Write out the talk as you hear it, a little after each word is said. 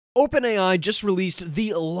OpenAI just released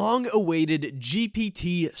the long-awaited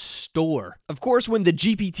GPT store. Of course, when the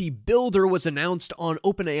GPT builder was announced on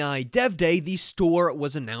OpenAI Dev Day, the store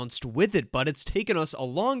was announced with it, but it's taken us a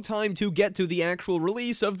long time to get to the actual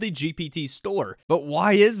release of the GPT store. But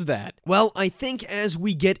why is that? Well, I think as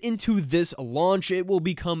we get into this launch, it will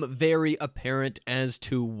become very apparent as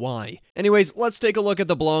to why. Anyways, let's take a look at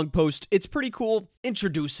the blog post. It's pretty cool.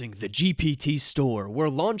 Introducing the GPT store. We're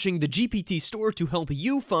launching the GPT store to help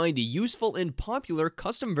you find useful and popular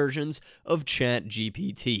custom versions of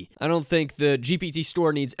ChatGPT. I don't think the GPT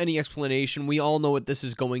store needs any explanation. We all know what this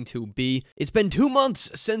is going to be. It's been 2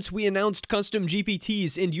 months since we announced custom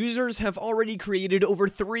GPTs, and users have already created over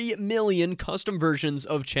 3 million custom versions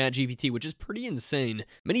of ChatGPT, which is pretty insane.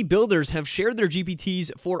 Many builders have shared their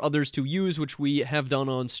GPTs for others to use, which we have done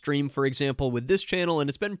on stream, for example, with this channel, and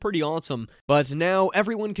it's been pretty awesome. But now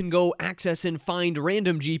everyone can go access and find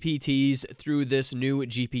random GPTs through this new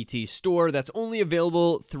GPT store that's only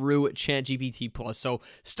available through ChatGPT Plus. So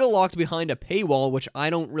still locked behind a paywall, which I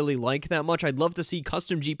don't really like that much. I'd love to see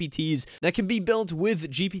custom GPTs that can be built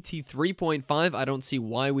with GPT 3.5. I don't see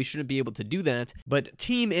why we shouldn't be able to do that. But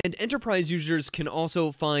team and enterprise users can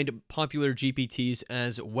also find popular GPTs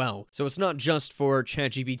as well. So it's not just for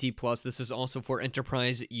ChatGPT Plus. This is also for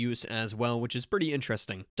enterprise use as well, which is pretty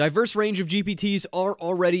interesting. Diverse range of GPTs are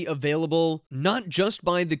already available, not just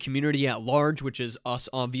by the community at large, which is us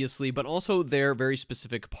obviously, but also their very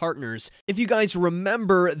specific partners. If you guys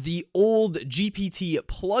remember, the old GPT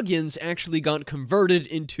plugins actually got converted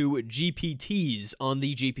into GPTs on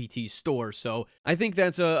the GPT store, so I think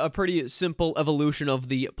that's a pretty simple evolution of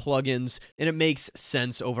the plugins, and it makes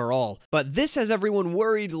sense overall. But this has everyone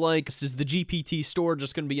worried, like, is the GPT store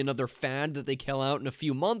just going to be another fad that they kill out in a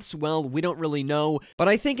few months? Well, we don't really know, but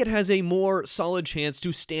I think it has a more solid chance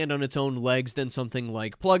to stand on its own legs than something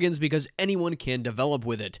like plugins, because anyone can develop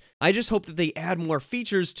with it. I just hope that they add more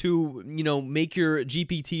features to, make your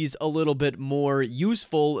GPTs a little bit more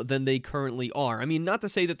useful than they currently are. I mean, not to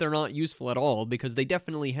say that they're not useful at all, because they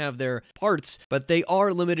definitely have their parts, but they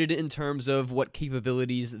are limited in terms of what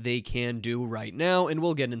capabilities they can do right now, and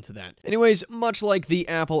we'll get into that. Anyways, much like the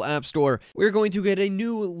Apple App Store, we're going to get a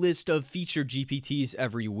new list of featured GPTs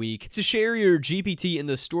every week. To share your GPT in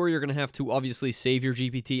the store, you're going to have to obviously save your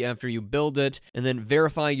GPT after you build it, and then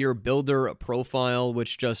verify your builder profile,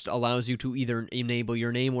 which just allows you to either enable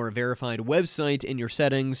your name or a verified website in your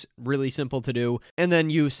settings. Really simple to do. And then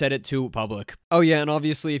you set it to public. Oh yeah, and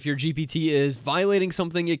obviously if your GPT is violating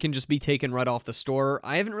something, it can just be taken right off the store.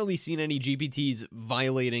 I haven't really seen any GPTs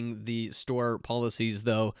violating the store policies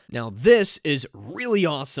though. Now this is really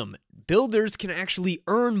awesome. Builders can actually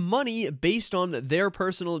earn money based on their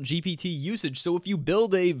personal GPT usage. So if you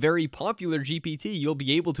build a very popular GPT, you'll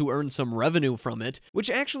be able to earn some revenue from it, which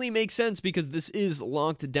actually makes sense because this is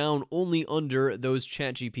locked down only under those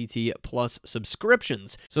ChatGPT Plus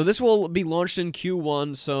subscriptions. So this will be launched in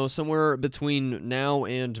Q1, so somewhere between now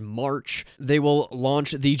and March, they will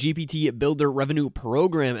launch the GPT Builder Revenue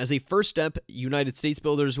Program. As a first step, United States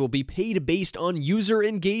builders will be paid based on user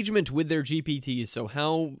engagement with their GPTs. So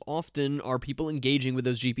how often are people engaging with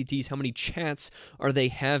those GPTs? How many chats are they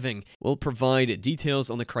having? We'll provide details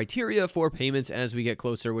on the criteria for payments as we get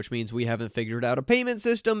closer, which means we haven't figured out a payment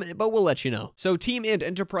system, but we'll let you know. So team and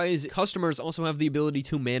enterprise customers also have the ability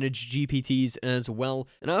to manage GPTs as well.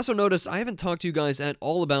 And I also noticed I haven't talked to you guys at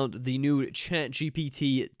all about the new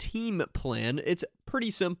ChatGPT team plan. It's pretty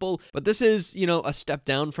simple, but this is, a step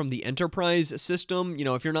down from the enterprise system.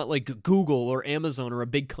 If you're not like Google or Amazon or a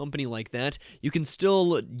big company like that, you can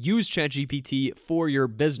still use ChatGPT for your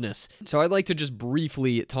business. So I'd like to just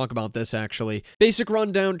briefly talk about this actually. Basic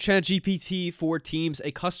rundown: ChatGPT for teams,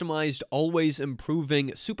 a customized, always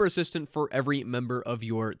improving super assistant for every member of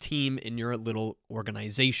your team in your little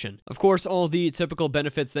organization. Of course, all the typical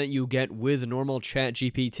benefits that you get with normal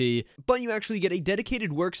ChatGPT, but you actually get a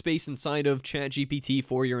dedicated workspace inside of ChatGPT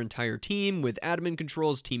for your entire team with admin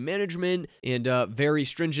controls, team management, and very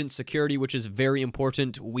stringent security, which is very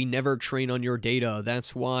important. We never train on your data.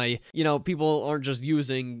 That's why, people aren't just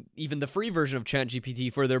using even the free version of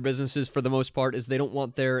ChatGPT for their businesses for the most part, is they don't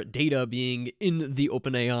want their data being in the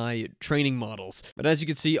OpenAI training models. But as you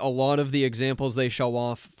can see, a lot of the examples they show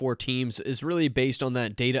off for teams is really based on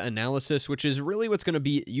that data analysis, which is really what's going to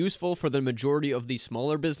be useful for the majority of the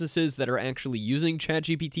smaller businesses that are actually using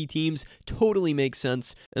ChatGPT teams. Totally makes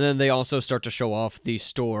sense. And then they also start to show off the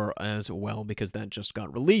store as well, because that just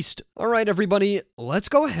got released. All right, everybody, let's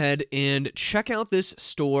go ahead and check out this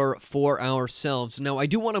store for ourselves. Now, I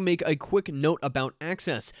do want to make a quick note about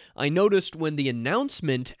access. I noticed when the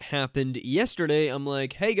announcement happened yesterday, I'm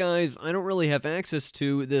like, hey guys, I don't really have access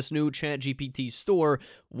to this new ChatGPT store.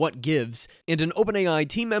 what gives. And an OpenAI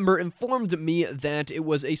team member informed me that it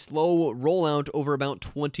was a slow rollout over about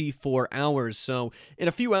 24 hours. So in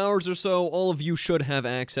a few hours or so, all of you should have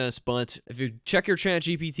access, but if you check your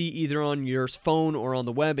ChatGPT either on your phone or on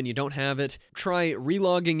the web and you don't have it, try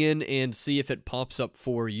relogging in and see if it pops up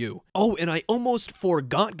for you. Oh, and I almost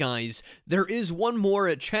forgot, guys, there is one more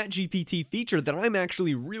ChatGPT feature that I'm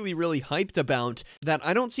actually really hyped about that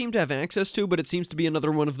I don't seem to have access to, but it seems to be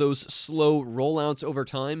another one of those slow rollouts over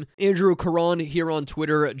time. Andrew Caron here on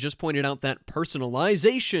Twitter just pointed out that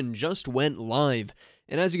personalization just went live.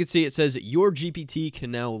 And as you can see, it says your GPT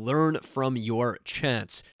can now learn from your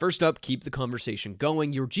chats. First up, keep the conversation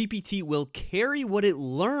going. Your GPT will carry what it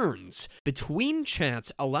learns between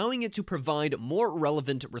chats, allowing it to provide more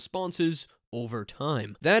relevant responses over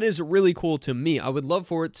time. That is really cool to me. I would love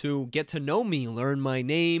for it to get to know me, learn my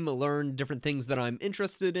name, learn different things that I'm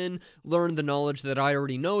interested in, learn the knowledge that I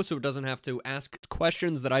already know so it doesn't have to ask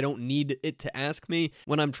questions that I don't need it to ask me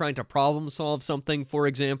when I'm trying to problem solve something, for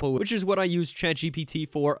example, which is what I use ChatGPT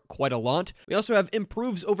for quite a lot. We also have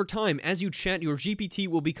improves over time. As you chat, your GPT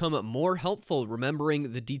will become more helpful,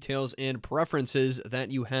 remembering the details and preferences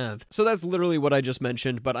that you have. So that's literally what I just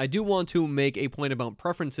mentioned, but I do want to make a point about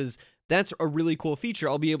preferences. That's a really cool feature.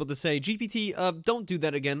 I'll be able to say, GPT, don't do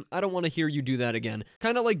that again. I don't want to hear you do that again.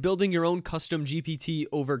 Kind of like building your own custom GPT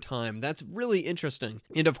over time. That's really interesting.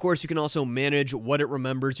 And of course, you can also manage what it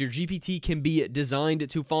remembers. Your GPT can be designed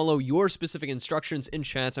to follow your specific instructions in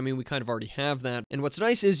chats. I mean, we kind of already have that. And what's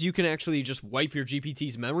nice is you can actually just wipe your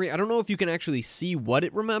GPT's memory. I don't know if you can actually see what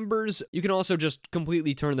it remembers. You can also just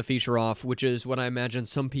completely turn the feature off, which is what I imagine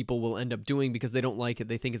some people will end up doing because they don't like it.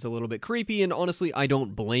 They think it's a little bit creepy, and honestly, I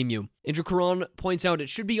don't blame you. Andrew Caron points out it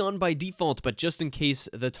should be on by default, but just in case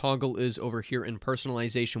the toggle is over here in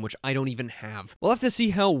personalization, which I don't even have. We'll have to see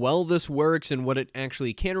how well this works and what it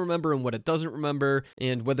actually can remember and what it doesn't remember,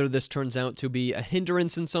 and whether this turns out to be a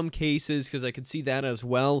hindrance in some cases, because I could see that as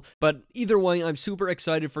well. But either way, I'm super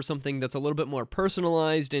excited for something that's a little bit more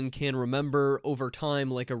personalized and can remember over time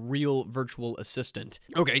like a real virtual assistant.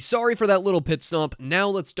 Okay, sorry for that little pit stop. Now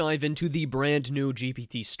let's dive into the brand new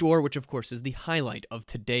GPT store, which of course is the highlight of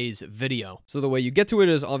today's video. So the way you get to it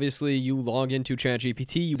is obviously you log into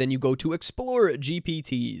ChatGPT, then you go to Explore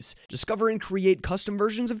GPTs. Discover and create custom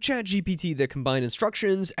versions of ChatGPT that combine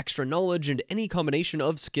instructions, extra knowledge, and any combination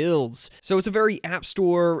of skills. So it's a very App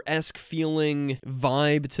Store-esque feeling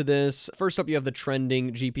vibe to this. First up, you have the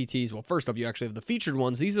trending GPTs. Well, first up, you actually have the featured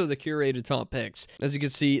ones. These are the curated top picks. As you can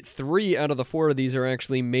see, 3 out of the 4 of these are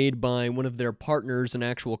actually made by one of their partners, an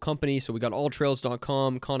actual company. So we got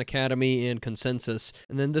alltrails.com, Khan Academy, and Consensus.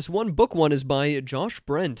 And then this one book one is by Josh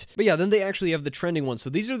Brent. But yeah, then they actually have the trending ones.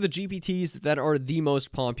 So these are the GPTs that are the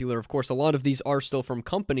most popular. Of course, a lot of these are still from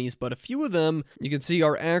companies, but a few of them you can see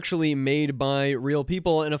are actually made by real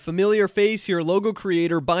people. And a familiar face here, logo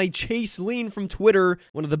creator by Chase Lean from Twitter,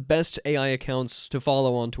 one of the best AI accounts to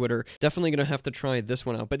follow on Twitter. Definitely gonna have to try this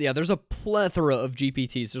one out. But yeah, there's a plethora of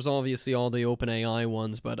GPTs. There's obviously all the OpenAI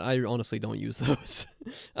ones, but I honestly don't use those.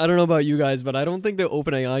 I don't know about you guys, but I don't think the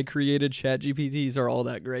OpenAI created ChatGPTs are all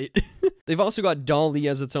that great. They've also got DALL-E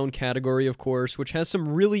as its own category, of course, which has some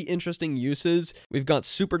really interesting uses. We've got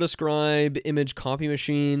Super Describe, Image Copy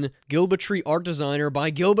Machine, Gilbatree Art Designer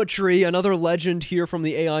by Gilbatree, another legend here from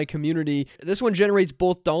the AI community. This one generates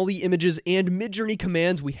both DALL-E images and Midjourney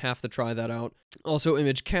commands. We have to try that out. Also,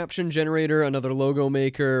 Image Caption Generator, another logo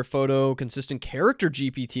maker, Photo, Consistent Character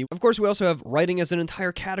GPT. Of course, we also have Writing as an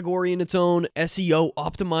entire category in its own, SEO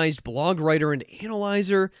Optimized Blog Writer and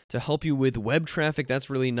Analyzer to help you with web traffic. That's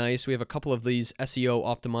really nice. We have a couple of these SEO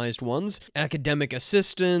optimized ones. Academic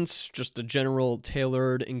Assistance, just a general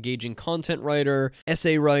tailored engaging content writer,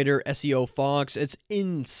 essay writer, SEO Fox. It's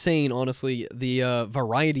insane, honestly, the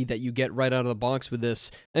variety that you get right out of the box with this.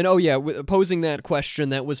 And oh yeah, posing that question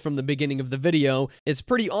that was from the beginning of the video, it's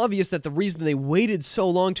pretty obvious that the reason they waited so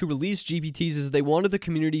long to release GPTs is they wanted the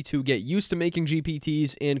community to get used to making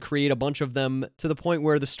GPTs and create a bunch of them to the point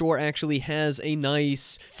where the store actually has a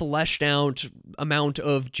nice fleshed out amount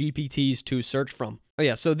of GPTs to search from. Oh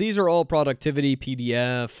yeah, so these are all productivity,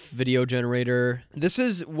 PDF, video generator. This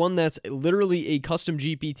is one that's literally a custom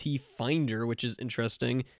GPT finder, which is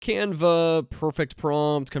interesting. Canva, perfect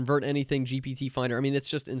prompt, convert anything GPT finder. I mean, it's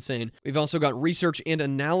just insane. We've also got research and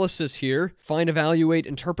analysis here. Find, evaluate,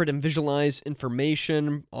 interpret, and visualize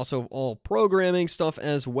information. Also all programming stuff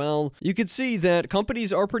as well. You could see that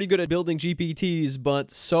companies are pretty good at building GPTs, but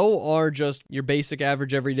so are just your basic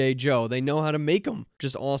average everyday Joe. They know how to make them, which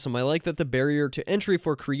is awesome. I like that the barrier to entry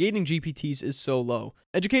for creating GPTs is so low.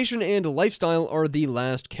 Education and lifestyle are the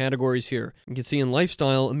last categories here. You can see in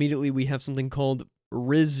lifestyle, immediately we have something called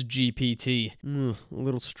RizGPT. A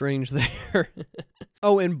little strange there.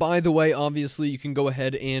 Oh, and by the way, obviously, you can go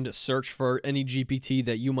ahead and search for any GPT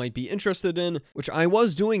that you might be interested in, which I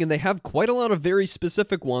was doing, and they have quite a lot of very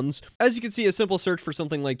specific ones. As you can see, a simple search for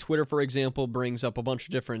something like Twitter, for example, brings up a bunch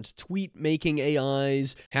of different tweet-making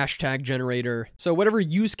AIs, hashtag generator. So whatever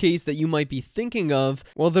use case that you might be thinking of,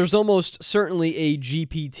 well, there's almost certainly a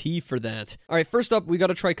GPT for that. All right, first up, we got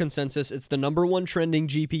to try Consensus. It's the #1 trending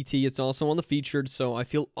GPT. It's also on the featured, so I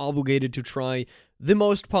feel obligated to try the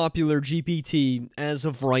most popular GPT as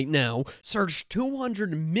of right now. Search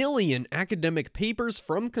 200 million academic papers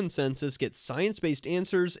from Consensus, get science-based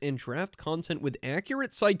answers, and draft content with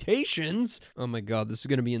accurate citations. Oh my god, this is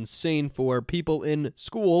going to be insane for people in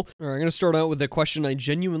school. All right, I'm going to start out with a question I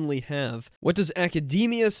genuinely have. What does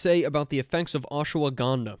academia say about the effects of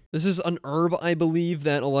ashwagandha? This is an herb, I believe,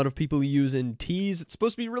 that a lot of people use in teas. It's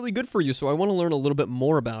supposed to be really good for you, so I want to learn a little bit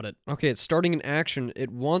more about it. Okay, it's starting in action.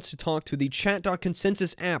 It wants to talk to the chat.consensus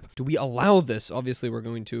app. Do we allow this? Obviously, we're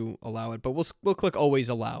going to allow it, but we'll click always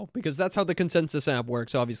allow, because that's how the Consensus app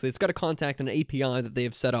works, obviously. It's got to contact an API that they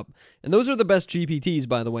have set up. And those are the best GPTs,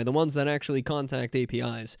 by the way, the ones that actually contact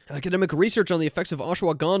APIs. Academic research on the effects of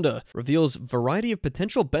ashwagandha reveals variety of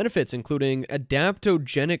potential benefits, including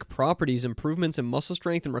adaptogenic properties, improvements in muscle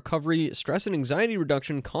strength and recovery, stress and anxiety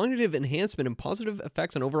reduction, cognitive enhancement, and positive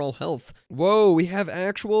effects on overall health. Whoa, we have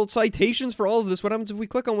actual citations for all of this. What happens if we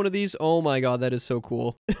click on one of these? Oh my god, that is so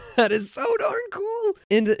cool. That is so darn cool.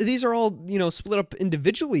 And these are all, you know, split up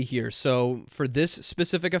individually here. So for this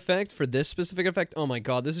specific effect, oh my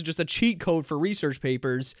god, this is just a cheat code for research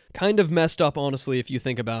papers. Kind of messed up, honestly, if you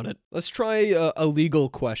think about it. Let's try a legal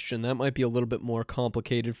question. That might be a little bit more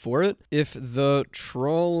complicated for it. If the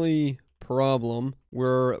trolley problem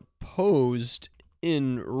were posed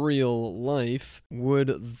in real life, would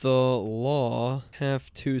the law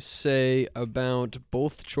have to say about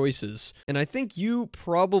both choices? And I think you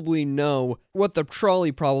probably know what the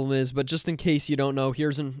trolley problem is, but just in case you don't know,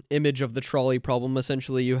 here's an image of the trolley problem.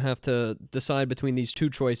 Essentially, you have to decide between these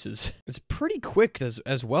two choices. It's pretty quick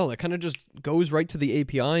as well. It kind of just goes right to the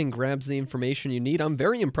API and grabs the information you need. I'm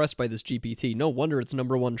very impressed by this GPT. No wonder it's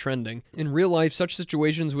 #1 trending. In real life, such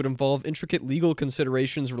situations would involve intricate legal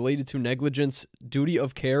considerations related to negligence, duty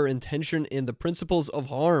of care, intention, and the principles of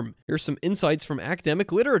harm. Here's some insights from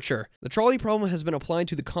academic literature. The trolley problem has been applied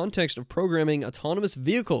to the context of programming autonomous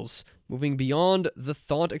vehicles, moving beyond the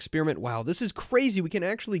thought experiment. Wow, this is crazy. We can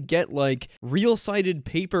actually get, like, real-cited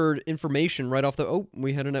paper information right off the... Oh,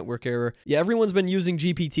 we had a network error. Yeah, everyone's been using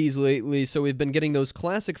GPTs lately, so we've been getting those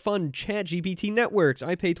classic fun ChatGPT networks.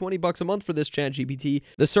 I pay $20 a month for this ChatGPT.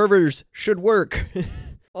 The servers should work.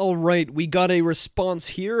 Alright, we got a response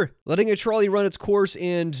here. Letting a trolley run its course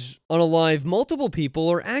and unalive multiple people,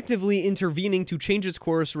 or actively intervening to change its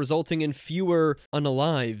course, resulting in fewer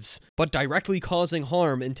unalives, but directly causing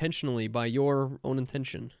harm intentionally by your own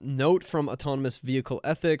intention. Note from Autonomous Vehicle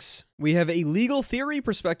Ethics. We have a legal theory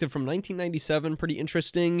perspective from 1997, pretty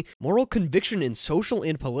interesting. Moral conviction in social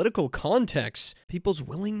and political contexts. People's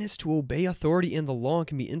willingness to obey authority and the law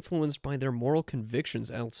can be influenced by their moral convictions,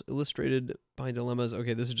 as illustrated by dilemmas.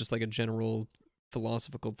 Okay, this is just like a general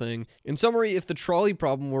philosophical thing. In summary, if the trolley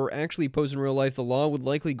problem were actually posed in real life, the law would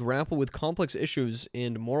likely grapple with complex issues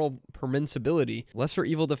and moral permissibility, lesser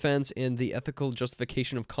evil defense, and the ethical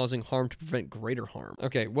justification of causing harm to prevent greater harm.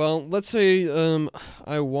 Okay, well, let's say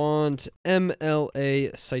I want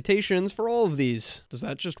MLA citations for all of these. Does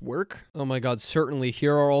that just work? Oh my god, certainly.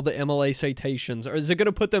 Here are all the MLA citations. Or is it going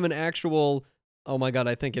to put them in actual... Oh my god,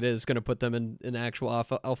 I think it is going to put them in actual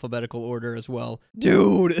alphabetical order as well.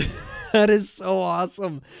 Dude, that is so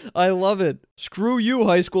awesome. I love it. Screw you,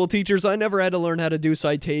 high school teachers. I never had to learn how to do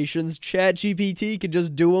citations. ChatGPT could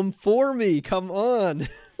just do them for me. Come on.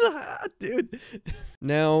 Dude.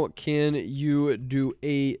 Now, can you do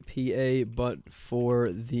APA but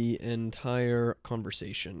for the entire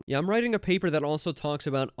conversation? Yeah, I'm writing a paper that also talks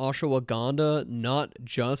about ashwagandha, not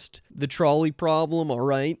just the trolley problem,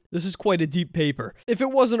 alright? This is quite a deep paper. If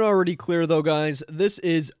it wasn't already clear though, guys, this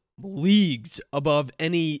is leagues above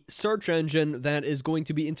any search engine that is going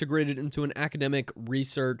to be integrated into an academic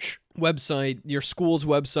research website, your school's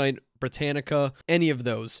website, Britannica, any of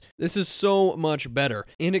those. This is so much better,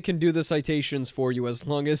 and it can do the citations for you as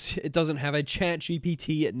long as it doesn't have a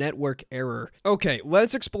ChatGPT network error. Okay,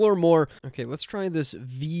 let's explore more. Okay, let's try this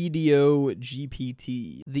video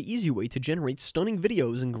GPT, the easy way to generate stunning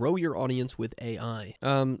videos and grow your audience with AI.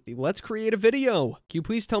 Let's create a video. Can you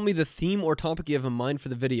please tell me the theme or topic you have in mind for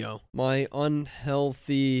the video? My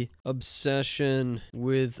unhealthy obsession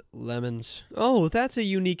with lemons. Oh, that's a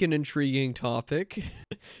unique and intriguing topic.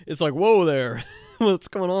 It's like, like, whoa there. What's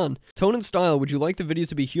going on? Tone and style. Would you like the videos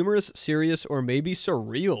to be humorous, serious, or maybe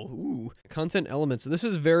surreal? Ooh. Content elements. This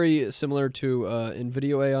is very similar to in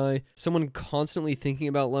video AI. Someone constantly thinking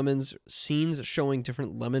about lemons. Scenes showing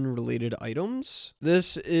different lemon-related items.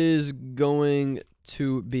 This is going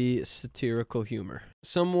to be satirical humor.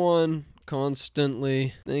 Someone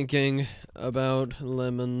constantly thinking about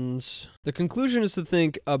lemons. The conclusion is to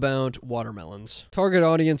think about watermelons. Target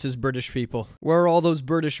audience is British people. Where are all those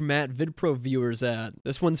British MattVidPro viewers at?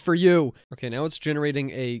 This one's for you. Okay, now it's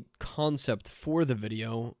generating a concept for the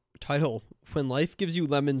video. Title: When Life Gives You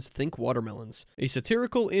Lemons, Think Watermelons. A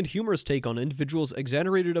satirical and humorous take on individuals'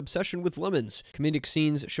 exaggerated obsession with lemons. Comedic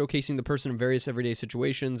scenes showcasing the person in various everyday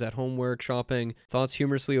situations, at home, work, shopping. Thoughts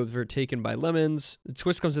humorously overtaken by lemons. The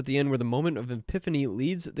twist comes at the end where the moment of epiphany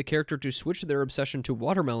leads the character to switch their obsession to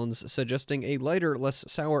watermelons, suggesting a lighter, less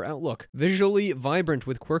sour outlook. Visually vibrant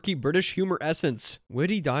with quirky British humor essence.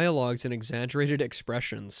 Witty dialogues and exaggerated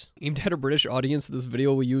expressions. Aimed at a British audience, this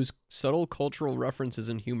video will use subtle cultural references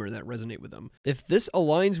and humor that resonate with them. If this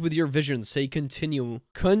aligns with your vision, say continue.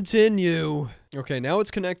 Continue. Okay, now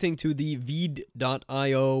it's connecting to the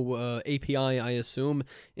vid.io API, I assume,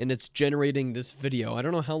 and it's generating this video. I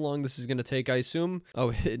don't know how long this is going to take, I assume.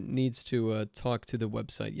 Oh, it needs to talk to the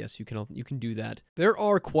website. Yes, you can do that. There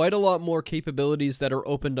are quite a lot more capabilities that are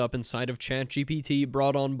opened up inside of ChatGPT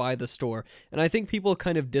brought on by the store, and I think people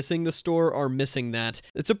kind of dissing the store are missing that.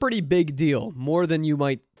 It's a pretty big deal, more than you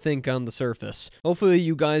might think on the surface. Hopefully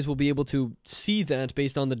you guys will be able to see that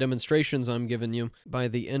based on the demonstrations I'm giving you by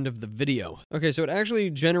the end of the video. Okay, so it actually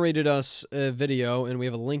generated us a video, and we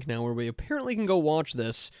have a link now where we apparently can go watch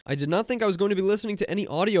this. I did not think I was going to be listening to any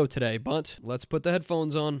audio today, but let's put the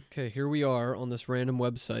headphones on. Okay, here we are on this random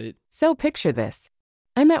website. So picture this.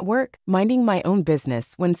 I'm at work, minding my own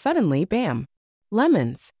business, when suddenly, bam!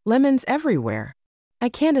 Lemons. Lemons everywhere. I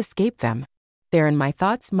can't escape them. They're in my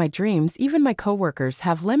thoughts, my dreams, even my coworkers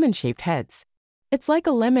have lemon-shaped heads. It's like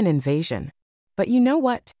a lemon invasion. But you know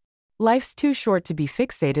what? Life's too short to be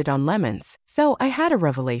fixated on lemons, so I had a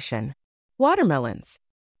revelation. Watermelons.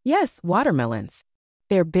 Yes, watermelons.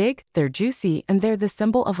 They're big, they're juicy, and they're the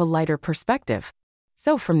symbol of a lighter perspective.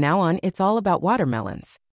 So from now on, it's all about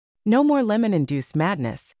watermelons. No more lemon-induced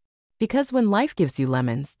madness. Because when life gives you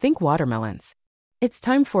lemons, think watermelons. It's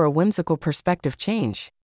time for a whimsical perspective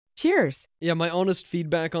change. Cheers! Yeah, my honest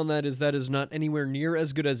feedback on that is not anywhere near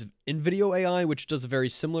as good as InVideo AI, which does a very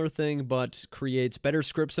similar thing, but creates better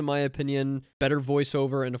scripts in my opinion, better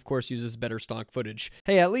voiceover, and of course uses better stock footage.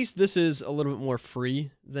 Hey, at least this is a little bit more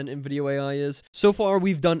free than InVideo AI is. So far,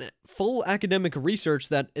 we've done full academic research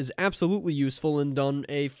that is absolutely useful and done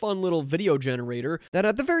a fun little video generator that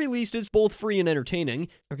at the very least is both free and entertaining.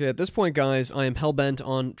 Okay, at this point, guys, I am hellbent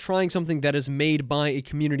on trying something that is made by a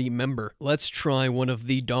community member. Let's try one of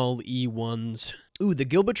the DALL-E ones. Ooh, the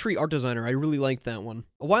Gilbatree art designer. I really like that one.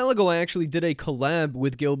 A while ago, I actually did a collab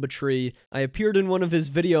with Gilbatree. I appeared in one of his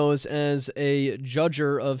videos as a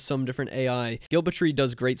judger of some different AI. Gilbatree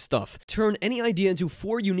does great stuff. Turn any idea into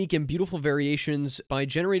 4 unique and beautiful variations by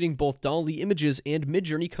generating both DALL-E images and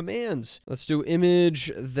Midjourney commands. Let's do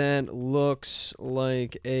image that looks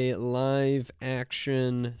like a live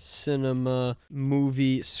action cinema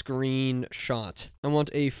movie screenshot. I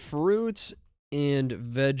want a fruit and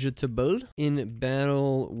vegetable in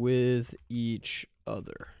battle with each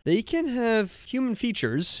other. They can have human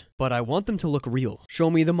features, but I want them to look real.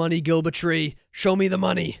 Show me the money, Gilbatree. Show me the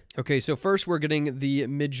money. Okay, so first we're getting the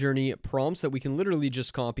Midjourney prompts that we can literally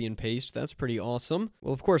just copy and paste. That's pretty awesome.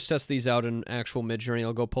 We'll, of course, test these out in actual Midjourney.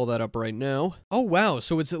 I'll go pull that up right now. Oh, wow.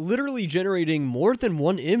 So it's literally generating more than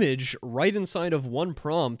one image right inside of one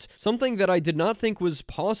prompt. Something that I did not think was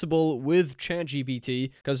possible with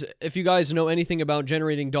ChatGPT, because if you guys know anything about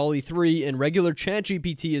generating DALL-E 3 and regular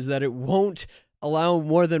ChatGPT is that it won't allow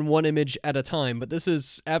more than one image at a time, but this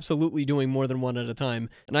is absolutely doing more than one at a time.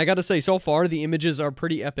 And I gotta say, so far, the images are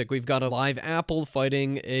pretty epic. We've got a live apple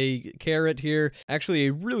fighting a carrot here. Actually,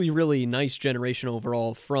 a really, really nice generation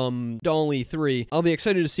overall from DALL-E 3. I'll be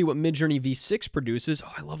excited to see what Midjourney V6 produces.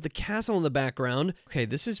 Oh, I love the castle in the background. Okay,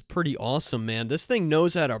 this is pretty awesome, man. This thing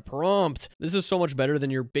knows how to prompt. This is so much better than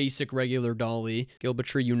your basic regular DALL-E.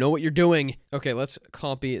 Gilbatree, you know what you're doing. Okay, let's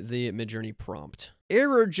copy the Midjourney prompt.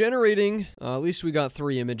 error generating. At least we got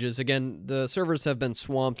 3 images. Again, the servers have been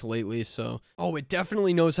swamped lately, so... Oh, it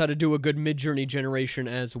definitely knows how to do a good Midjourney generation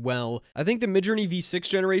as well. I think the Midjourney V6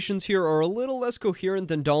 generations here are a little less coherent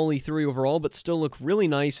than DALL-E 3 overall, but still look really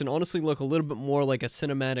nice and honestly look a little bit more like a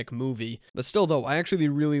cinematic movie. But still though, I actually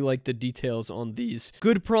really like the details on these.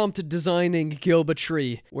 Good prompt designing,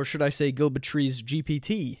 Gilbatry. Or should I say Gilbatry's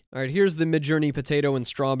GPT. Alright, here's the Midjourney potato and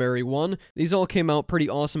strawberry one. These all came out pretty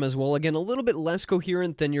awesome as well. Again, a little bit less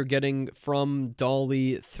coherent than you're getting from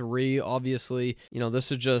DALL-E 3, obviously. You know,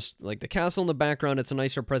 this is just like the castle in the background. It's a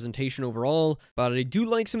nicer presentation overall, but I do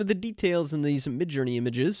like some of the details in these Midjourney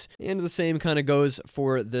images. And the same kind of goes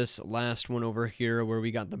for this last one over here where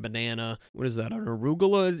we got the banana. What is that, an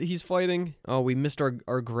arugula he's fighting? Oh, we missed our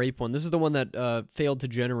grape one. This is the one that failed to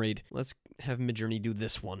generate. Let's have Midjourney do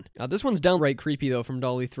this one. This one's downright creepy though from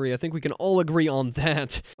DALL-E 3. I think we can all agree on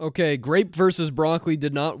that. Okay, grape versus broccoli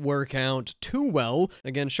did not work out too well.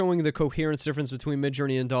 Again, showing the coherence difference between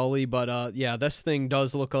Midjourney and DALL-E, but yeah, this thing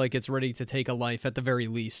does look like it's ready to take a life at the very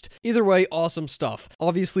least. Either way, awesome stuff.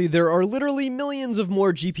 Obviously, there are literally millions of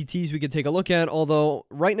more GPTs we could take a look at, although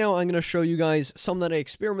right now I'm going to show you guys some that I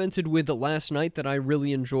experimented with last night that I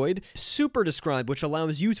really enjoyed. Super Describe, which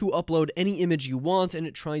allows you to upload any image you want, and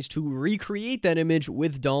it tries to recreate that image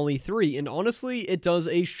with DALL-E 3, and honestly, it does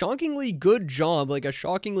a shockingly good job, like a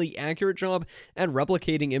shockingly accurate job at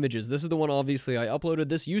replicating images. This is the one, obviously, I uploaded.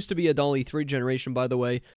 This used to be a DALL-E 3 generation, by the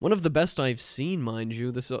way. One of the best I've seen, mind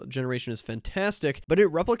you. This generation is fantastic, but it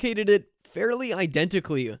replicated it fairly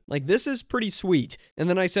identically. Like, this is pretty sweet. And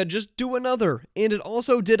then I said, just do another. And it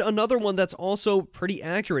also did another one that's also pretty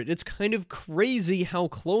accurate. It's kind of crazy how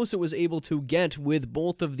close it was able to get with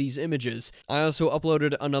both of these images. I also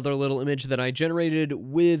uploaded another little image that I generated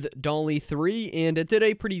with DALL-E 3, and it did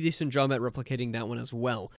a pretty decent job at replicating that one as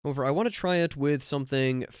well. However, I want to try it with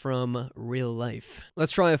something from real life.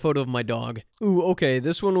 Let's try a photo of my dog. Ooh, okay,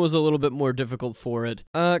 this one was a little bit more difficult for it.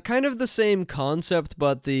 Kind of the same concept,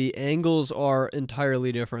 but the angles are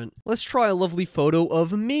entirely different. Let's try a lovely photo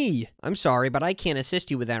of me. I'm sorry, but I can't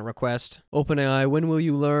assist you with that request. OpenAI, when will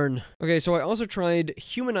you learn? Okay, so I also tried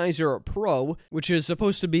Humanizer Pro, which is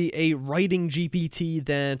supposed to be a writing GPT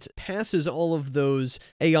that passes all of those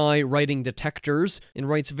AI writing detectors and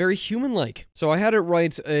writes very human-like. So I had it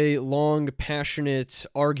write a long, passionate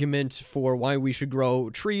argument for why we should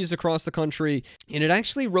grow trees across the country, and it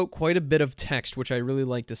actually wrote quite a bit of text, which I really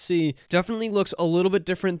like to see. Definitely looks a little bit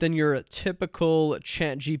different than your typical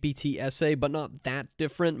ChatGPT essay, but not that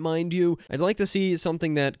different, mind you. I'd like to see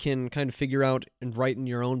something that can kind of figure out and write in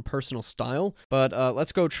your own personal style, but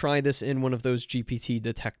let's go try this in one of those GPT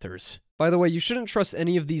detectors. By the way, you shouldn't trust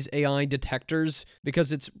any of these AI detectors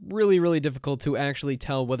because it's really, really difficult to actually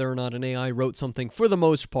tell whether or not an AI wrote something for the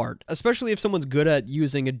most part, especially if someone's good at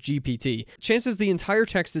using a GPT. Chances the entire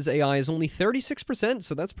text is AI is only 36%,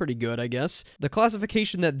 so that's pretty good, I guess. The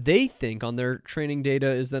classification that they think on their training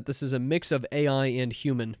data is that this is a mix of AI and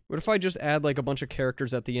human. What if I just add like a bunch of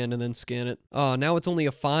characters at the end and then scan it? Now it's only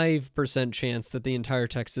a 5% chance that the entire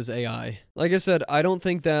text is AI. Like I said, I don't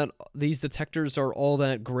think that these detectors are all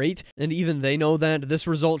that great, and even they know that this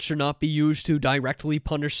result should not be used to directly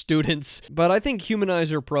punish students. But I think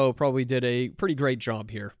Humanizer Pro probably did a pretty great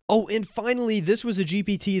job here. Oh, and finally, this was a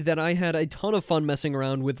GPT that I had a ton of fun messing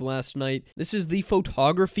around with last night. This is the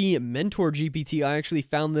Photography Mentor GPT. I actually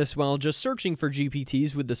found this while just searching for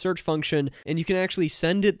GPTs with the search function, and you can actually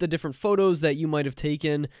send it the different photos that you might have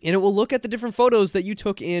taken, and it will look at the different photos that you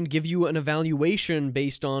took and give you an evaluation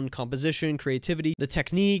based on composition, creativity, the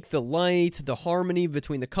technique, the light, the harmony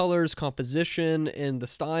between the colors, composition, and the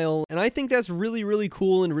style. And I think that's really, really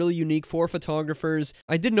cool and really unique for photographers.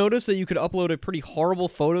 I did notice that you could upload a pretty horrible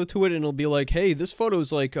photo to it and it'll be like, hey, this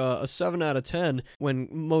photo's like a 7 out of 10, when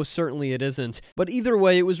most certainly it isn't. But either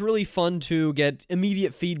way, it was really fun to get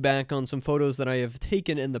immediate feedback on some photos that I have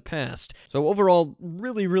taken in the past. So overall,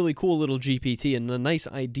 really, really cool little GPT and a nice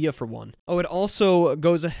idea for one. Oh, it also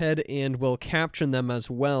goes ahead and will caption them as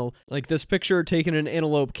well. Like this picture taken in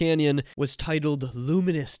Antelope Canyon was titled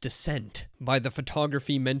Luminous Descent by the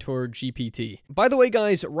Photography Mentor GPT. By the way,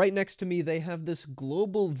 guys, right next to me, they have this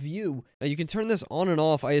global view. You can turn this on and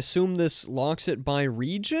off. I assume this locks it by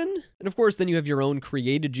region. And of course, then you have your own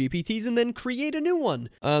created GPTs and then create a new one.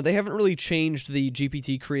 They haven't really changed the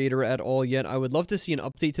GPT creator at all yet. I would love to see an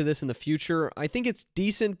update to this in the future. I think it's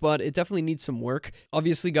decent, but it definitely needs some work.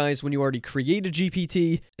 Obviously, guys, when you already create a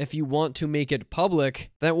GPT, if you want to make it public,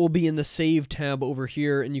 that will be in the Save tab over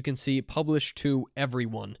here, and you can see Publish to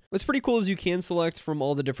Everyone. What's pretty cool is you can select from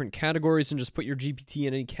all the different categories and just put your GPT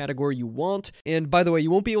in any category you want. And by the way, you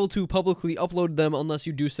won't be able to publicly upload them unless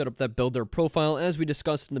you do set up that builder profile, as we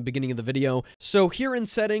discussed in the beginning beginning of the video. So here in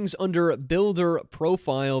settings under builder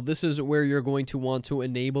profile, this is where you're going to want to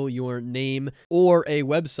enable your name or a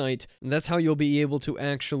website. And that's how you'll be able to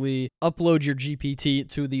actually upload your GPT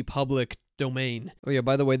to the public domain. Oh yeah,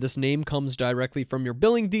 by the way, this name comes directly from your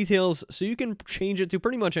billing details, so you can change it to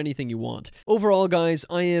pretty much anything you want. Overall, guys,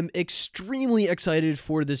 I am extremely excited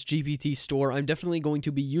for this GPT store. I'm definitely going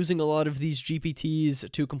to be using a lot of these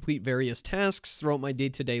GPTs to complete various tasks throughout my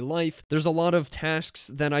day-to-day life. There's a lot of tasks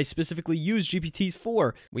that I specifically use GPTs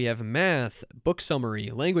for. We have math, book summary,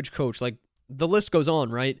 language coach, like the list goes on,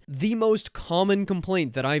 right? The most common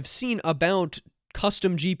complaint that I've seen about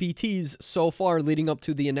custom GPTs so far leading up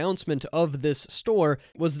to the announcement of this store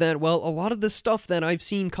was that, well, a lot of the stuff that I've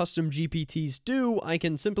seen custom GPTs do, I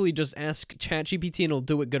can simply just ask ChatGPT and it'll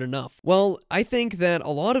do it good enough. Well, I think that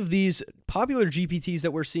a lot of these popular GPTs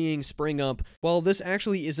that we're seeing spring up, well, this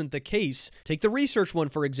actually isn't the case. Take the research one,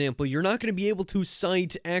 for example. You're not going to be able to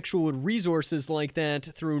cite actual resources like that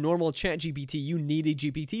through normal ChatGPT. You need a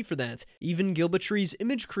GPT for that. Even Gilbatree's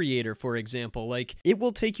image creator, for example, like, it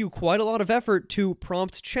will take you quite a lot of effort to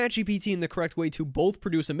prompt ChatGPT in the correct way to both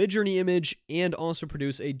produce a Midjourney image and also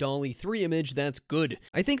produce a DALL-E 3 image that's good.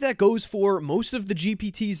 I think that goes for most of the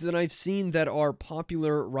GPTs that I've seen that are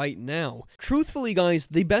popular right now. Truthfully, guys,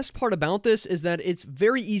 the best part about this is that it's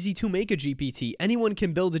very easy to make a GPT. Anyone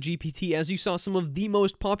can build a GPT. As you saw, some of the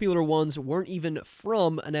most popular ones weren't even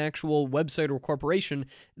from an actual website or corporation.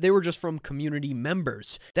 They were just from community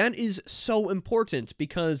members. That is so important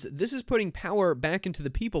because this is putting power back into the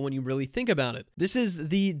people when you really think about it. This is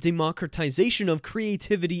the democratization of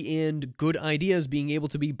creativity and good ideas being able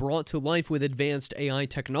to be brought to life with advanced AI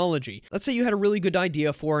technology. Let's say you had a really good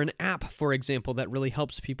idea for an app, for example, that really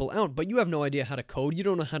helps people out, but you have no idea how to code, you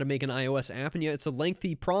don't know how to make an iOS app, and yet it's a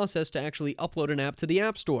lengthy process to actually upload an app to the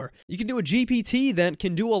App Store. You can do a GPT that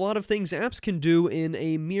can do a lot of things apps can do in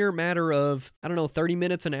a mere matter of, I don't know, 30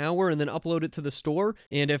 minutes, an hour, and then upload it to the store.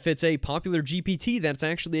 And if it's a popular GPT that's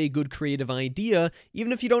actually a good creative idea,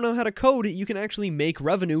 even if you don't know how to code, you can actually make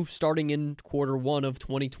revenue starting in Q1 of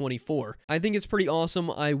 2024. I think it's pretty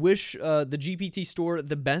awesome. I wish the GPT store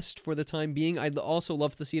the best for the time being. I'd also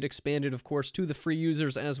love to see it expanded, of course, to the free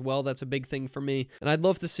users as well. That's a big thing for me. And I'd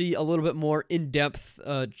love to see a little bit more in-depth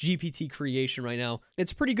GPT creation right now.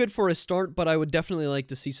 It's pretty good for a start, but I would definitely like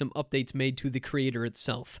to see some updates made to the creator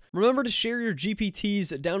itself. Remember to share your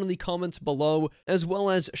GPTs down in the comments below, as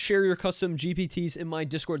well as share your custom GPTs in my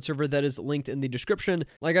Discord server that is linked in the description.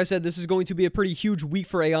 Like I said, this is going to be a pretty huge week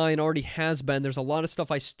for AI and already has been. There's a lot of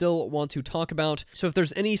stuff I still want to talk about. So if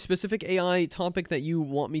there's any specific AI topic that you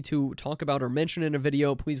want me to talk about or mention in a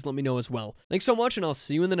video, please let me know as well. Thanks so much, and I'll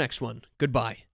see you in the next one. Goodbye.